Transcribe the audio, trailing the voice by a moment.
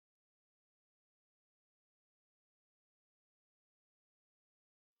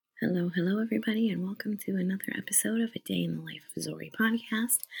Hello, everybody, and welcome to another episode of A Day in the Life of Zori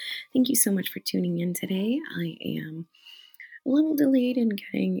podcast. Thank you so much for tuning in today. I am a little delayed in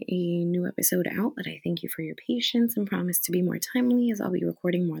getting a new episode out, but I thank you for your patience and promise to be more timely as I'll be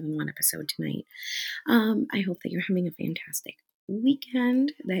recording more than one episode tonight. I hope that you're having a fantastic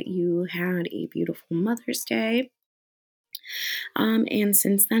weekend, that you had a beautiful Mother's Day. And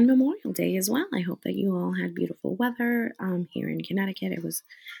since then, Memorial Day as well. I hope that you all had beautiful weather here in Connecticut. It was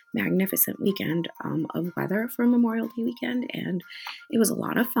magnificent weekend of weather for Memorial Day weekend, and it was a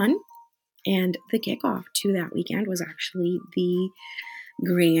lot of fun. And the kickoff to that weekend was actually the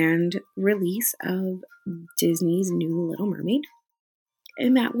grand release of Disney's new Little Mermaid,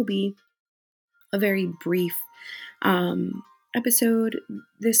 and that will be a very brief episode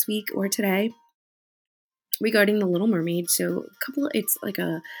this week or today regarding the Little Mermaid. So it's like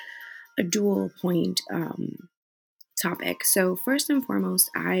a dual point topic. So first and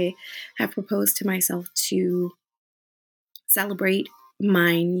foremost, I have proposed to myself to celebrate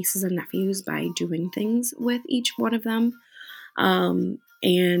my nieces and nephews by doing things with each one of them.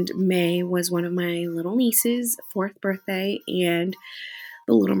 And May was one of my little nieces' 4th birthday, and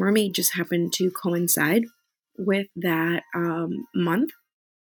the Little Mermaid just happened to coincide with that month.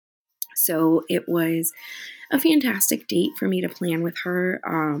 So it was a fantastic date for me to plan with her,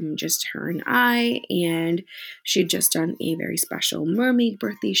 just her and I, and she'd just done a very special mermaid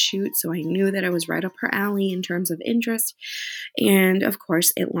birthday shoot, so I knew that I was right up her alley in terms of interest, and of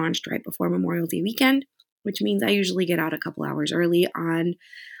course it launched right before Memorial Day weekend, which means I usually get out a couple hours early on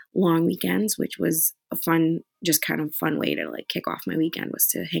long weekends, which was a fun way to like kick off my weekend, was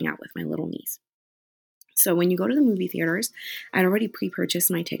to hang out with my little niece. So when you go to the movie theaters, I'd already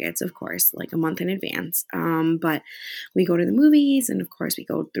pre-purchased my tickets, of course, like a month in advance. But we go to the movies, and of course we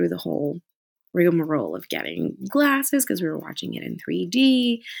go through the whole rigmarole of getting glasses because we were watching it in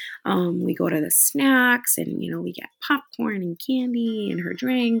 3D. We go to the snacks, and we get popcorn and candy and her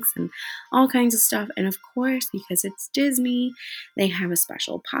drinks and all kinds of stuff. And of course, because it's Disney, they have a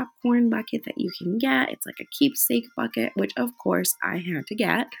special popcorn bucket that you can get. It's like a keepsake bucket, which of course I had to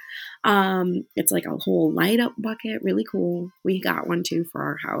get. It's like a whole light up bucket, really cool. We got one too for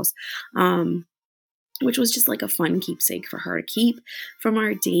our house. Which was just like a fun keepsake for her to keep from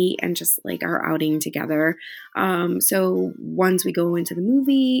our date and just like our outing together. So once we go into the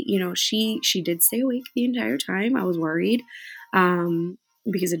movie, she did stay awake the entire time. I was worried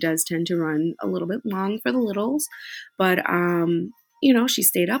because it does tend to run a little bit long for the littles, but she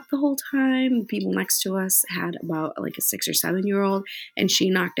stayed up the whole time. People next to us had about like a 6 or 7-year-old, and she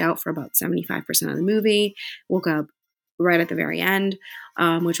knocked out for about 75% of the movie, woke up right at the very end,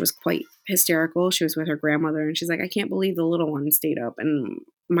 which was quite hysterical. She was with her grandmother, and she's like, I can't believe the little one stayed up and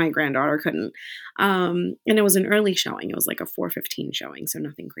my granddaughter couldn't. And it was an early showing. It was like a 4:15 showing, so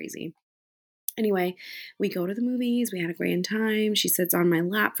nothing crazy. Anyway, we go to the movies. We had a grand time. She sits on my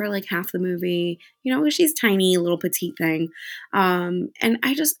lap for like half the movie. She's tiny, little petite thing. And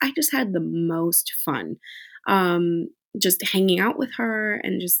I just had the most fun. Just hanging out with her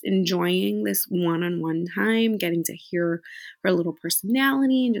and just enjoying this one-on-one time, getting to hear her little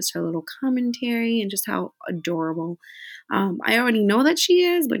personality and just her little commentary and just how adorable. I already know that she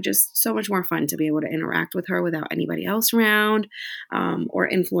is, but just so much more fun to be able to interact with her without anybody else around, or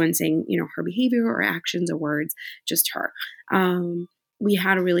influencing, her behavior or actions or words, just her. We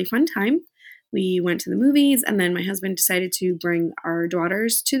had a really fun time. We went to the movies, and then my husband decided to bring our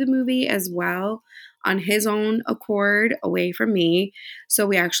daughters to the movie as well on his own accord away from me. So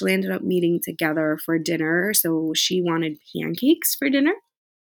we actually ended up meeting together for dinner. So she wanted pancakes for dinner.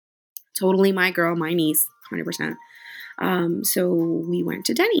 Totally my girl, my niece, 100%. So we went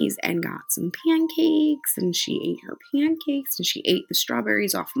to Denny's and got some pancakes, and she ate her pancakes, and she ate the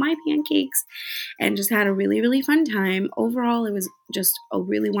strawberries off my pancakes, and just had a really, really fun time. Overall, it was just a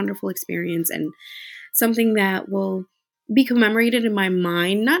really wonderful experience, and something that will be commemorated in my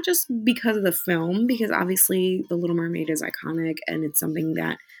mind, not just because of the film, because obviously The Little Mermaid is iconic, and it's something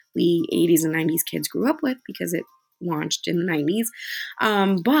that we 80s and 90s kids grew up with because it launched in the 90s.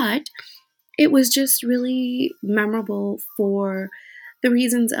 But it was just really memorable for the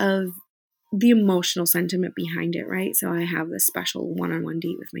reasons of the emotional sentiment behind it, right? So I have this special one-on-one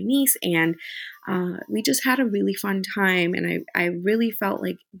date with my niece, and we just had a really fun time, and I really felt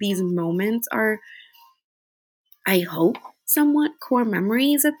like these moments are, I hope, somewhat core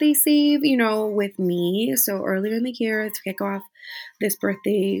memories that they save, with me. So earlier in the year, to kick off this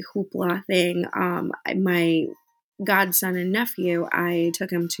birthday hoopla thing, my godson and nephew, I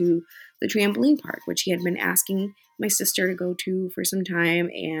took him to the trampoline park, which he had been asking my sister to go to for some time.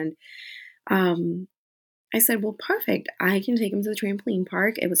 And I said, "Well, perfect. I can take him to the trampoline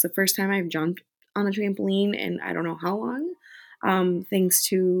park." It was the first time I've jumped on a trampoline in I don't know how long, thanks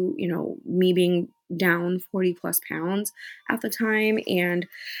to, me being down 40 plus pounds at the time. And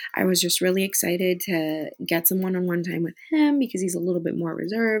I was just really excited to get some one on one time with him because he's a little bit more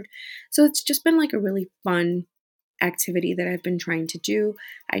reserved. So it's just been like a really fun activity that I've been trying to do.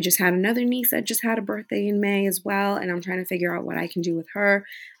 I just had another niece that just had a birthday in May as well, and I'm trying to figure out what I can do with her.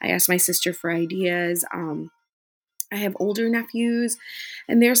 I asked my sister for ideas. I have older nephews,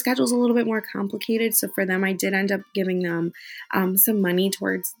 and their schedule's a little bit more complicated. So for them, I did end up giving them some money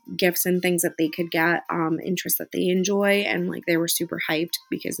towards gifts and things that they could get, interests that they enjoy, and like they were super hyped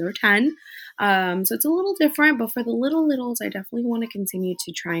because they're 10. So it's a little different, but for the littles, I definitely want to continue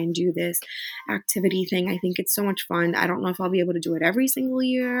to try and do this activity thing. I think it's so much fun. I don't know if I'll be able to do it every single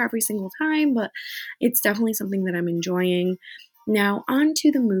year, every single time, but it's definitely something that I'm enjoying. Now, on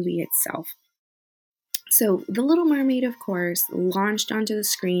to the movie itself. So, The Little Mermaid, of course, launched onto the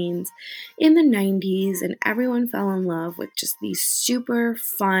screens in the 90s, and everyone fell in love with just these super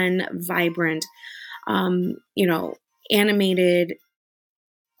fun, vibrant, um, you know, animated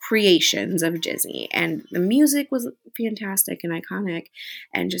creations of Disney. And the music was fantastic and iconic,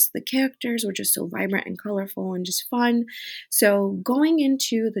 and just the characters were just so vibrant and colorful and just fun. So, going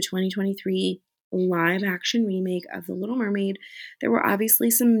into the 2023 live action remake of The Little Mermaid, there were obviously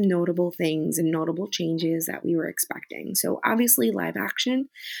some notable things and notable changes that we were expecting. So, obviously, live action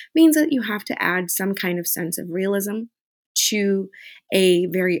means that you have to add some kind of sense of realism to a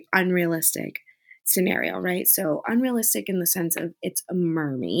very unrealistic scenario, right? So, unrealistic in the sense of it's a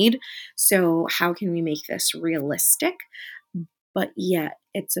mermaid. So, how can we make this realistic? But yet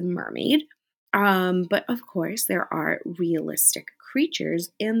it's a mermaid. But of course, there are realistic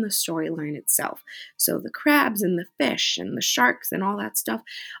creatures in the storyline itself. So, the crabs and the fish and the sharks and all that stuff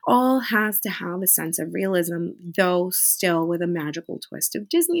all has to have a sense of realism, though still with a magical twist of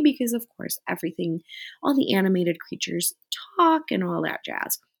Disney, because of course, everything, all the animated creatures talk and all that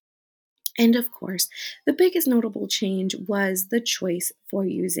jazz. And of course, the biggest notable change was the choice for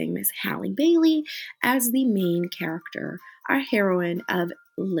using Miss Halle Bailey as the main character, our heroine of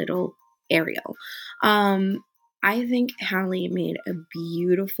Little Ariel. Um, I think Halle made a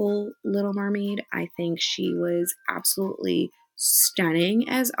beautiful Little Mermaid. I think she was absolutely stunning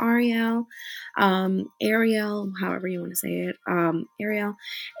as Ariel, however you want to say it, Ariel.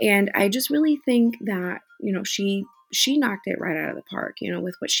 And I just really think that, she knocked it right out of the park.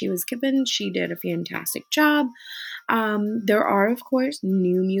 With what she was given, she did a fantastic job. There are, of course,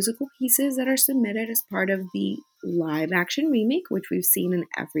 new musical pieces that are submitted as part of the live action remake, which we've seen in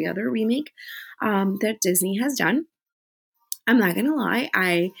every other remake that Disney has done. I'm not gonna lie,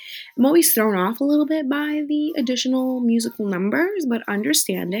 I am always thrown off a little bit by the additional musical numbers, but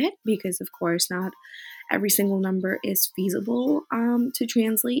understand it because, of course, not every single number is feasible to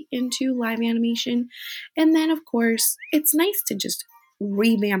translate into live animation. And then, of course, it's nice to just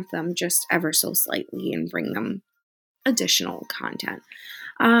revamp them just ever so slightly and bring them additional content.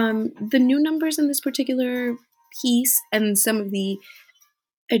 The new numbers in this particular piece and some of the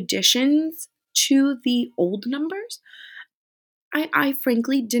additions to the old numbers I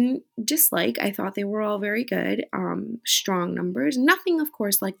frankly didn't dislike. I thought they were all very good, strong numbers. Nothing, of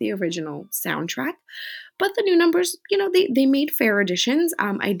course, like the original soundtrack, but the new numbers, they made fair additions.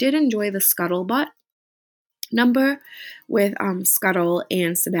 I did enjoy the Scuttlebutt number with Scuttle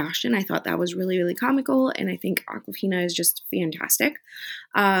and Sebastian. I thought that was really, really comical, and I think Aquafina is just fantastic.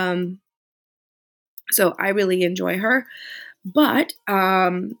 Um, so I really enjoy her. But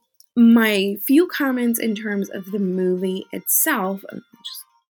my few comments in terms of the movie itself,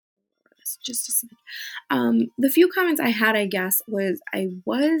 just a second. The few comments I had, I guess, was I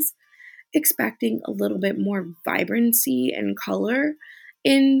was expecting a little bit more vibrancy and color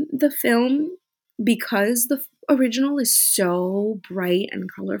in the film because the original is so bright and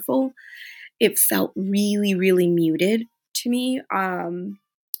colorful. It felt really, really muted to me.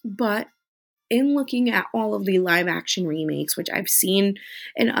 But in looking at all of the live action remakes, which I've seen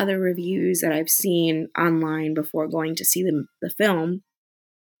in other reviews that I've seen online before going to see the film,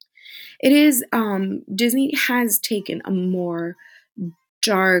 it is Disney has taken a more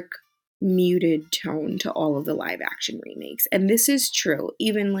dark, muted tone to all of the live action remakes. And this is true.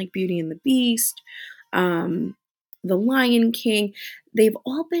 Even like Beauty and the Beast, The Lion King, they've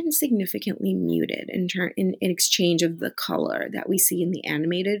all been significantly muted in exchange of the color that we see in the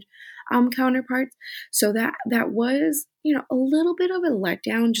animated counterparts. So that was, a little bit of a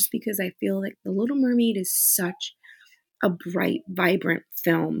letdown just because I feel like The Little Mermaid is such a bright, vibrant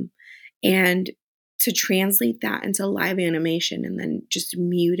film. And to translate that into live animation and then just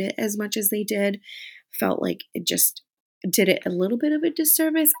mute it as much as they did felt like it just did it a little bit of a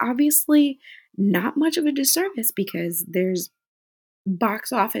disservice. Obviously, not much of a disservice because there's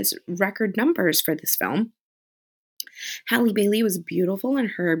box office record numbers for this film. Halle Bailey was beautiful,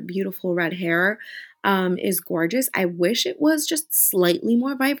 and her beautiful red hair is gorgeous. I wish it was just slightly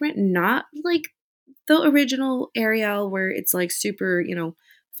more vibrant, not like the original Ariel where it's like super,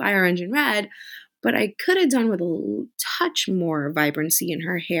 fire engine red, but I could have done with a touch more vibrancy in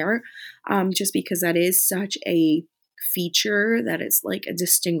her hair, just because that is such a feature that is like a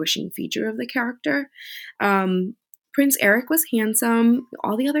distinguishing feature of the character. Um, Prince Eric was handsome.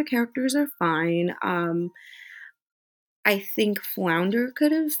 All the other characters are fine. I think Flounder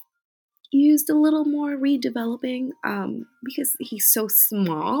could have used a little more redeveloping because he's so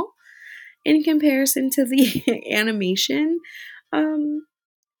small in comparison to the animation um,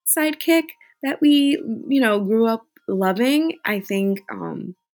 sidekick that we, grew up loving. I think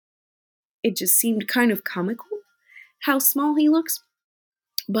it just seemed kind of comical how small he looks.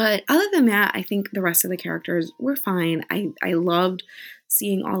 But other than that, I think the rest of the characters were fine. I loved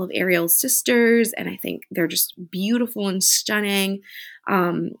seeing all of Ariel's sisters, and I think they're just beautiful and stunning.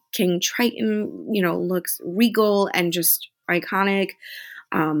 King Triton, looks regal and just iconic.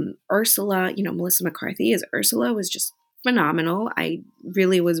 Ursula, Melissa McCarthy as Ursula was just phenomenal. I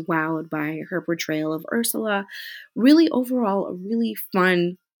really was wowed by her portrayal of Ursula. Really, overall, a really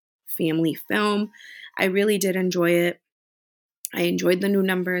fun family film. I really did enjoy it. I enjoyed the new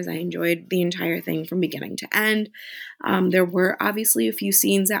numbers. I enjoyed the entire thing from beginning to end. There were obviously a few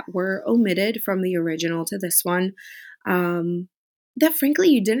scenes that were omitted from the original to this one that, frankly,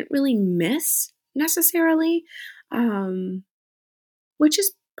 you didn't really miss necessarily, which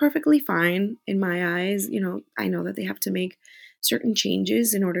is perfectly fine in my eyes. I know that they have to make certain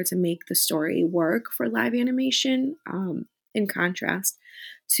changes in order to make the story work for live animation, in contrast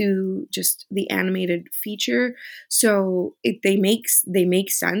to just the animated feature. So they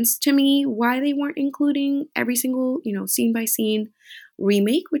make sense to me why they weren't including every single, scene by scene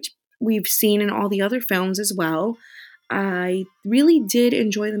remake, which we've seen in all the other films as well. I really did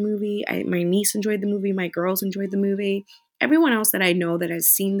enjoy the movie. My niece enjoyed the movie. My girls enjoyed the movie. Everyone else that I know that has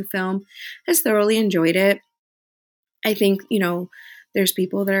seen the film has thoroughly enjoyed it. I think, there's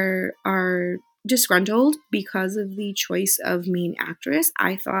people that are disgruntled because of the choice of main actress.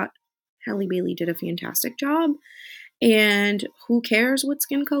 I thought Halle Bailey did a fantastic job. And who cares what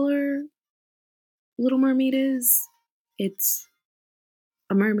skin color Little Mermaid is? It's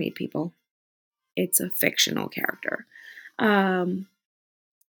a mermaid, people. It's a fictional character.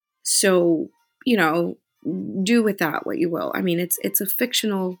 So, do with that what you will. I mean, it's a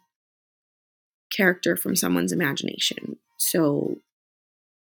fictional character from someone's imagination. So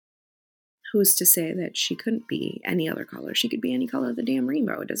who's to say that she couldn't be any other color? She could be any color of the damn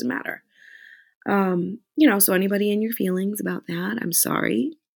rainbow. It doesn't matter. So anybody in your feelings about that, I'm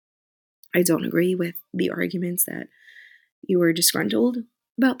sorry. I don't agree with the arguments that you were disgruntled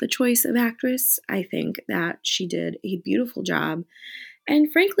about the choice of actress. I think that she did a beautiful job.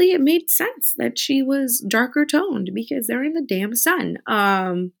 And frankly, it made sense that she was darker toned because they're in the damn sun.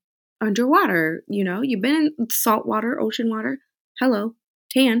 Underwater, you've been in salt water, ocean water. Hello,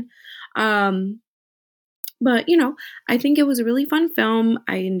 tan. Um, but, I think it was a really fun film.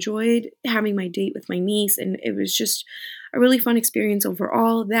 I enjoyed having my date with my niece, and it was just a really fun experience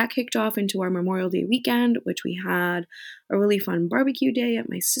overall. That kicked off into our Memorial Day weekend, which we had a really fun barbecue day at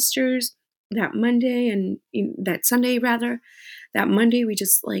my sister's that Monday and that Sunday, rather. That Monday, we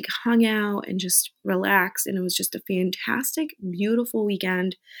just like hung out and just relaxed, and it was just a fantastic, beautiful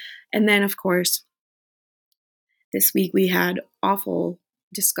weekend. And then, of course, this week we had awful,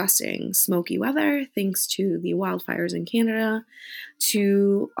 disgusting, smoky weather thanks to the wildfires in Canada.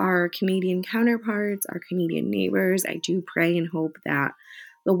 To our Canadian counterparts, our Canadian neighbors, I do pray and hope that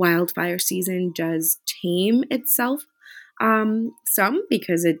the wildfire season does tame itself some,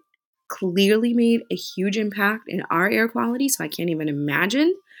 because it clearly made a huge impact in our air quality. So I can't even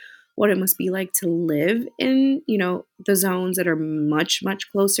imagine what it must be like to live in, the zones that are much,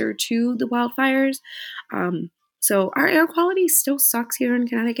 much closer to the wildfires. So our air quality still sucks here in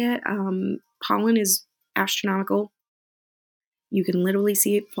Connecticut. Pollen is astronomical. You can literally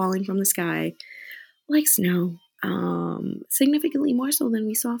see it falling from the sky like snow, significantly more so than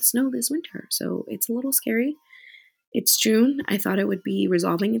we saw snow this winter. So it's a little scary. It's June. I thought it would be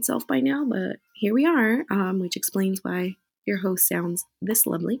resolving itself by now, but here we are, which explains why your host sounds this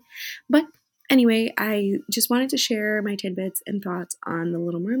lovely. But Anyway, I just wanted to share my tidbits and thoughts on The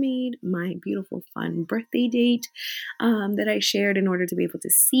Little Mermaid, my beautiful, fun birthday date that I shared in order to be able to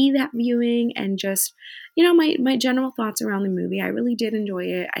see that viewing, and just, my general thoughts around the movie. I really did enjoy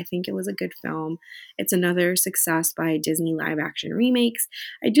it. I think it was a good film. It's another success by Disney live action remakes.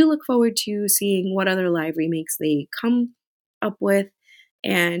 I do look forward to seeing what other live remakes they come up with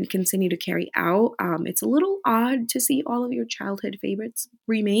and continue to carry out. It's a little odd to see all of your childhood favorites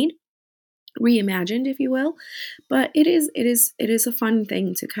remade, reimagined, if you will, but it is a fun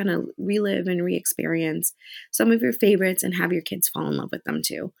thing to kind of relive and re-experience some of your favorites and have your kids fall in love with them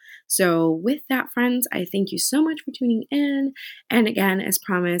too. So with that, friends, I thank you so much for tuning in, and again, as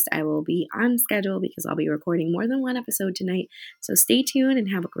promised, I will be on schedule because I'll be recording more than one episode tonight. So stay tuned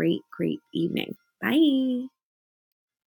and have a great evening. Bye.